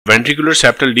Ventricular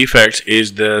septal defects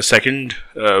is the second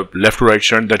left to right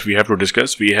shunt that we have to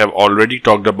discuss. We have already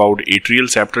talked about atrial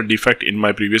septal defect in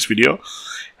my previous video,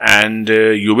 and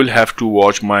you will have to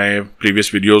watch my previous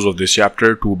videos of this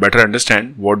chapter to better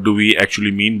understand what do we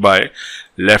actually mean by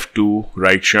left to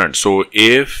right shunt. So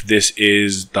if this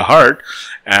is the heart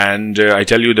and I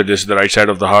tell you that this is the right side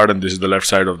of the heart and this is the left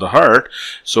side of the heart,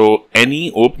 so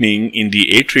any opening in the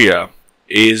atria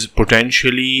is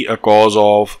potentially a cause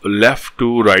of left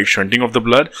to right shunting of the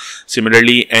blood.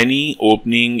 Similarly, any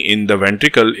opening in the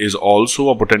ventricle is also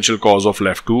a potential cause of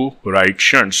left to right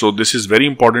shunt. So this is very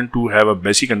important to have a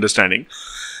basic understanding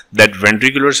that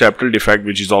ventricular septal defect,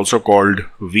 which is also called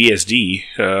VSD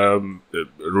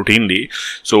routinely.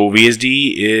 So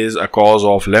VSD is a cause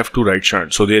of left to right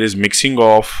shunt. So there is mixing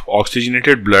of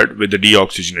oxygenated blood with the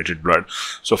deoxygenated blood.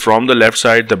 So from the left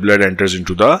side, the blood enters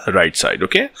into the right side.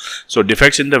 Okay. So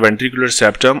defects in the ventricular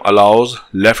septum allows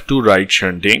left to right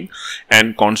shunting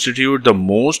and constitute the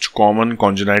most common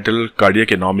congenital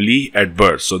cardiac anomaly at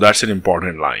birth. So that's an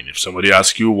important line. If somebody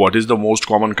asks you what is the most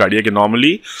common cardiac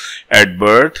anomaly at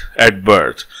birth,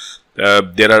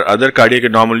 there are other cardiac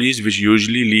anomalies which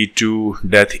usually lead to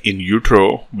death in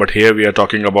utero, but here we are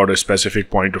talking about a specific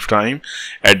point of time.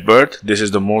 At birth, this is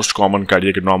the most common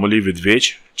cardiac anomaly with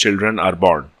which children are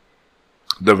born.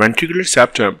 The ventricular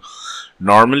septum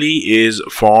normally is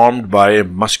formed by a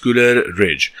muscular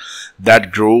ridge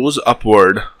that grows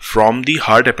upward from the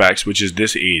heart apex, which is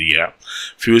this area,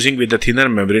 fusing with the thinner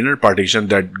membranous partition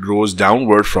that grows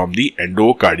downward from the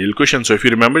endocardial cushion. So if you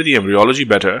remember the embryology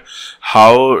better,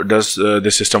 how does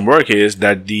this system work is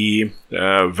that the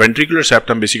ventricular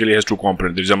septum basically has two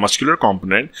components. There is a muscular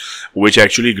component which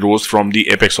actually grows from the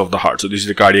apex of the heart. So this is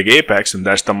the cardiac apex, and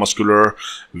that's the muscular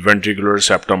ventricular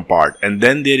septum part. And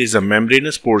then there is a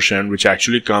membranous portion which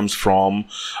actually comes from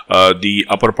the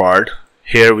upper part.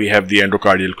 Here we have the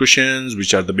endocardial cushions,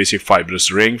 which are the basic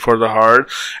fibrous ring for the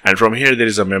heart, and from here there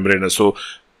is a membranous. So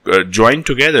joined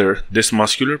together, this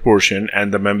muscular portion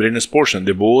and the membranous portion,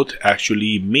 they both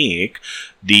actually make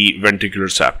the ventricular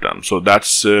septum. So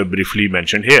that's briefly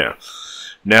mentioned here.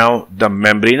 Now, the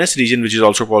membranous region, which is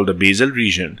also called the basal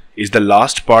region, is the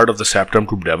last part of the septum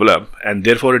to develop, and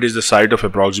therefore it is the site of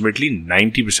approximately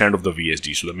 90% of the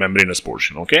VSD, so the membranous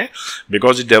portion, okay?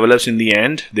 Because it develops in the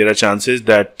end, there are chances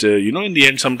that, in the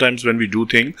end, sometimes when we do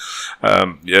things,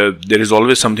 there is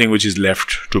always something which is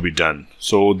left to be done.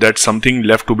 So that something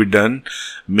left to be done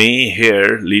may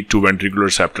here lead to ventricular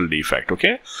septal defect,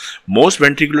 okay? Most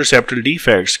ventricular septal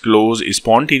defects close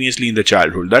spontaneously in the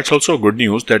childhood. That's also good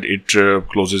news that it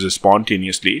closes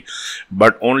spontaneously,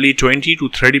 but only 20 to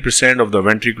 30% of the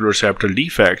ventricular septal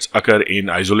defects occur in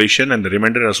isolation, and the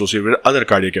remainder are associated with other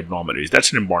cardiac abnormalities.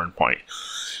 That's an important point.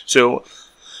 So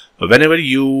whenever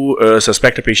you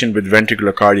suspect a patient with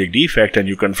ventricular cardiac defect and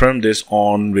you confirm this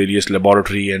on various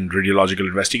laboratory and radiological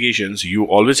investigations, you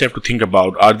always have to think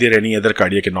about, are there any other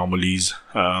cardiac anomalies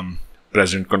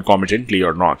present concomitantly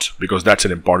or not, because that's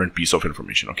an important piece of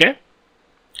information, okay?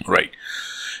 Right.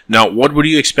 Now, what would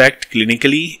you expect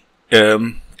clinically?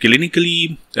 Small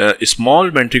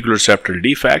ventricular septal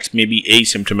defects may be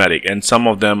asymptomatic, and some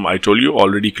of them, I told you,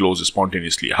 already close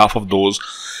spontaneously. Half of those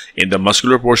in the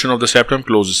muscular portion of the septum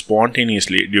close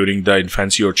spontaneously during the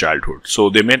infancy or childhood, so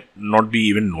they may not be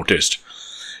even noticed.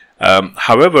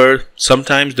 However,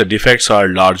 sometimes the defects are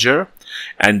larger,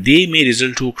 and they may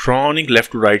result to chronic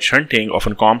left to right shunting,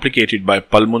 often complicated by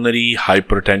pulmonary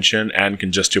hypertension and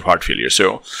congestive heart failure.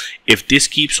 So if this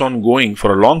keeps on going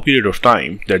for a long period of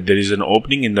time, that there is an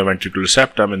opening in the ventricular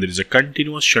septum and there is a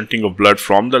continuous shunting of blood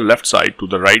from the left side to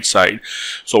the right side,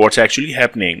 so what's actually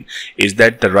happening is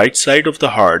that the right side of the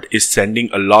heart is sending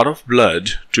a lot of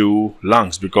blood to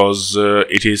lungs, because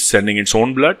it is sending its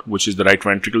own blood, which is the right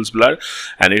ventricle's blood,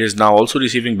 and it is now also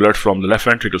receiving blood from the left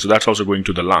ventricle, so that's also going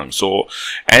to the lungs. So,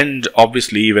 and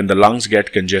obviously when the lungs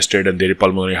get congested and there is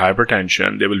pulmonary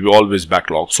hypertension, there will be always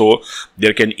backlog. So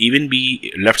there can even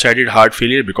be left-sided heart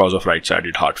failure because of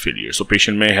right-sided heart failure. So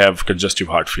patient may have congestive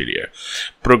heart failure.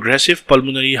 Progressive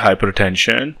pulmonary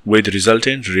hypertension with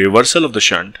resultant reversal of the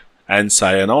shunt and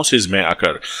cyanosis may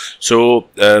occur. So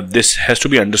this has to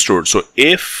be understood. So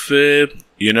if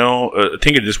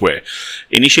think it this way.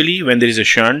 Initially, when there is a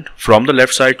shunt, from the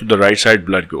left side to the right side,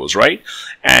 blood goes, right?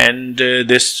 And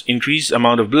this increased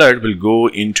amount of blood will go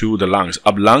into the lungs.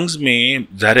 अब lungs में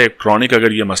ज़ाहिर chronic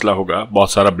अगर ये मसला होगा,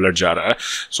 बहुत सारा blood जा रहा है,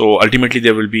 so ultimately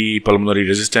there will be pulmonary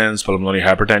resistance, pulmonary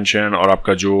hypertension, और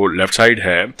आपका जो left side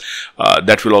है,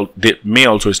 they may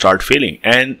also start failing,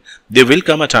 and there will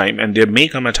come a time, and there may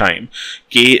come a time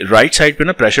कि right side पे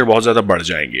ना pressure बहुत ज़्यादा बढ़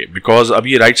जाएंगे, because अब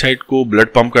ये right side को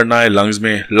blood pump करना है lungs में,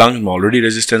 में लंग में ऑलरेडी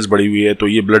रेजिस्टेंस बढ़ी हुई है, तो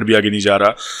ये ब्लड भी आगे नहीं जा रहा,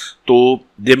 तो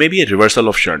there may be A reversal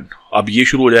of shunt. अब ये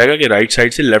शुरू हो जाएगा कि राइट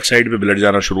साइड से लेफ्ट साइड पे ब्लड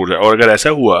जाना शुरू हो जाए, और अगर ऐसा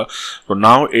हुआ तो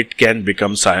now it can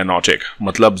become cyanotic.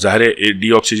 मतलब ज़ाहिर है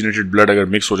डीऑक्सीजनेटेड ब्लड अगर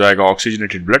मिक्स हो जाएगा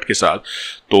ऑक्सीजनेटेड ब्लड के साथ,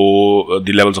 तो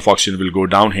the levels of oxygen will go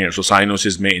down here, so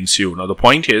cyanosis में इंस्यू. नाउ द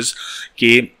पॉइंट इज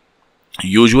कि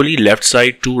usually left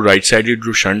side to right sided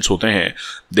जो शंट्स होते हैं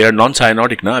दे आर नॉन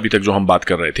साइनोटिक ना, अभी तक जो हम बात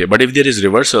कर रहे थे. But if there is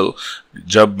reversal,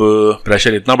 जब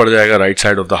प्रेशर इतना बढ़ जाएगा right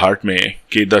side of the heart में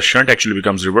कि the shunt actually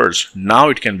becomes reverse,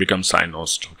 now it can become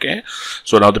साइनोस्ड. Okay,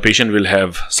 so now the patient will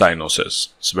have cyanosis.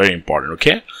 It's very important.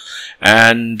 Okay,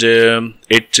 and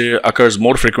it occurs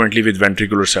more frequently with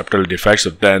ventricular septal defects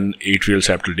than atrial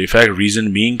septal defect.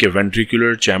 Reason being that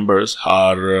ventricular chambers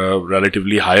are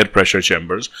relatively higher pressure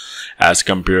chambers as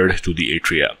compared to the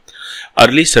atria.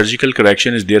 Early surgical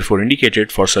correction is therefore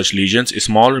indicated for such lesions.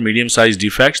 Small or medium-sized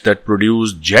defects that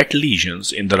produce jet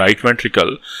lesions in the right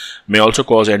ventricle may also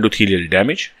cause endothelial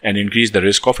damage and increase the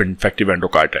risk of infective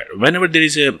endocarditis. Whenever there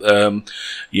is a,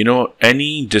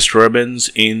 any disturbance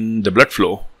in the blood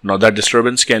flow, now that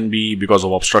disturbance can be because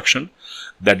of obstruction,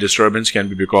 that disturbance can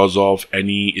be because of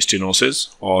any stenosis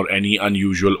or any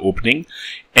unusual opening.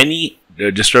 Any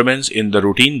disturbance in the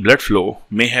routine blood flow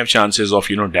may have chances of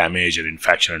damage and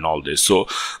infection and all this. So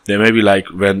there may be, like,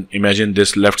 when imagine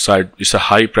this left side is a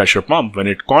high pressure pump, when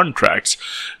it contracts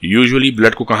usually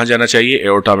blood को कहाँ जाना चाहिए,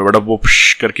 aorta में, बड़ा वो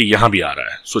करके यहाँ भी आ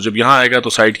रहा है. So जब यहाँ आएगा तो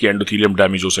साइड की एंडोथेलियम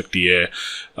डैमेज हो सकती है,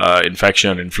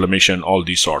 infection, inflammation, all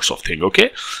these sorts of things. Okay,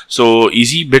 so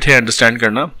easy bit है understand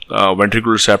करना.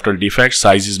 Ventricular septal defect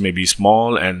sizes may be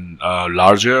small and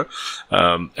larger,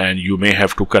 and you may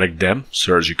have to correct them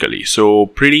surgically. So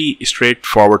pretty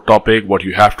straightforward topic. What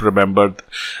you have to remember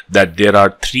that there are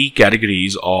 3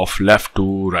 categories of left to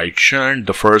right shunt.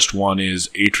 The first one is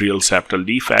atrial septal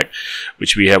defect,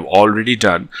 which we have already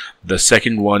done. The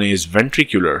second one is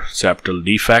ventricular septal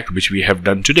defect, which we have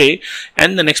done today.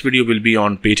 And the next video will be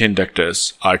on patent ductus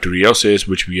arteriosus,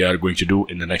 which we are going to do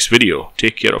in the next video.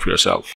 Take care of yourself.